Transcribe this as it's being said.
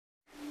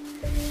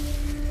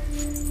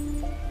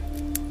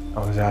I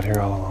was out here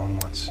all alone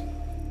once.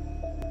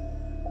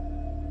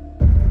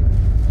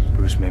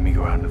 Bruce made me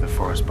go out into the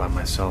forest by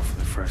myself for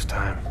the first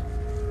time.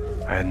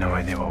 I had no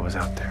idea what was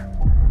out there.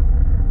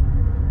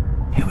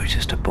 You were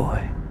just a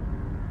boy.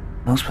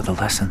 Those were the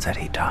lessons that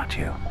he taught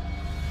you.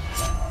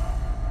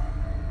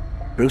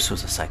 Bruce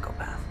was a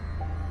psychopath,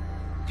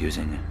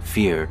 using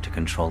fear to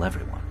control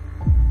everyone.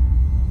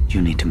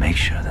 You need to make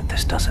sure that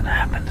this doesn't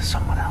happen to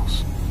someone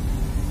else.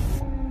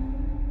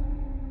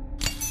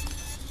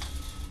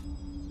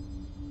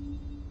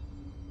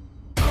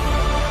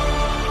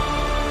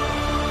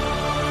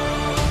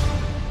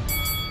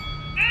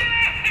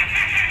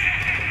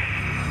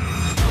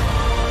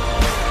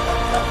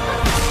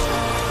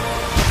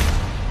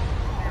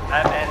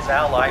 Batman's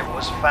ally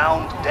was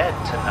found dead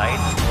tonight.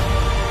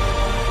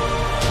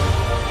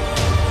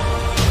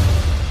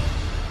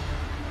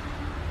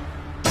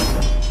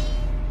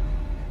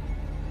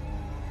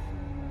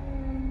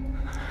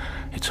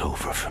 It's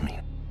over for me.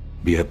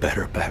 Be a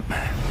better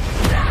Batman.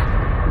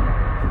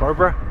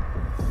 Barbara?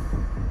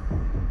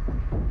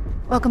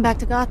 Welcome back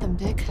to Gotham,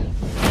 Dick.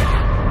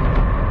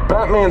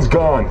 Batman's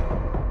gone.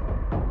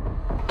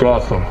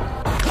 Gotham.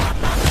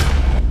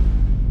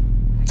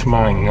 It's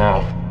mine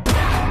now.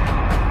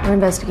 We're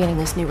investigating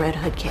this new Red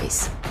Hood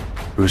case.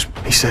 Bruce,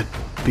 he said,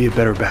 be a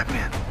better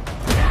Batman.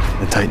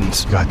 The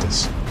Titans got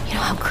this. You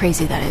know how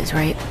crazy that is,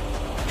 right?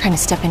 Trying to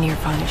step into your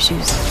father's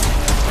shoes.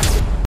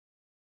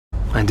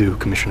 I do,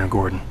 Commissioner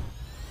Gordon.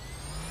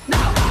 The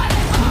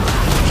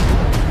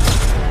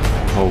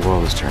whole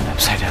world is turned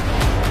upside down.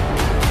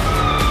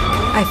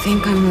 I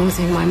think I'm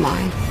losing my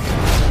mind.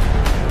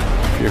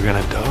 If you're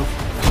gonna dove,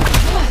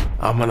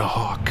 I'm gonna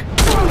hawk.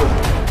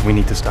 We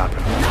need to stop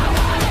him.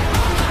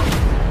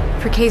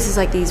 For cases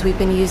like these, we've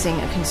been using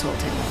a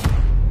consultant.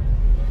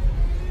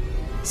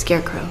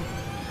 Scarecrow.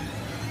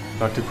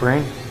 Dr.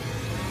 Crane?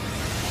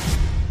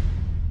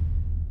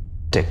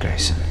 Dick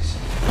Grayson.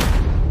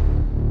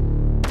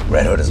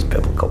 Red Hood is a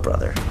biblical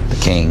brother. The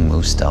king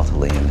moves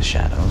stealthily in the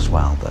shadows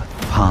while the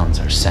pawns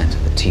are sent to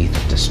the teeth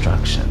of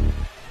destruction.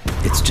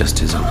 It's just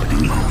his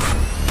opening move.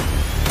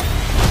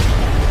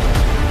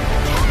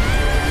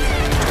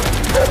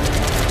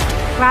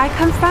 Where I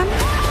come from?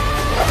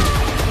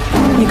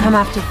 You come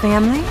after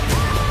family?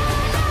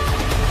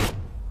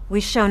 We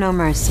show no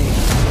mercy.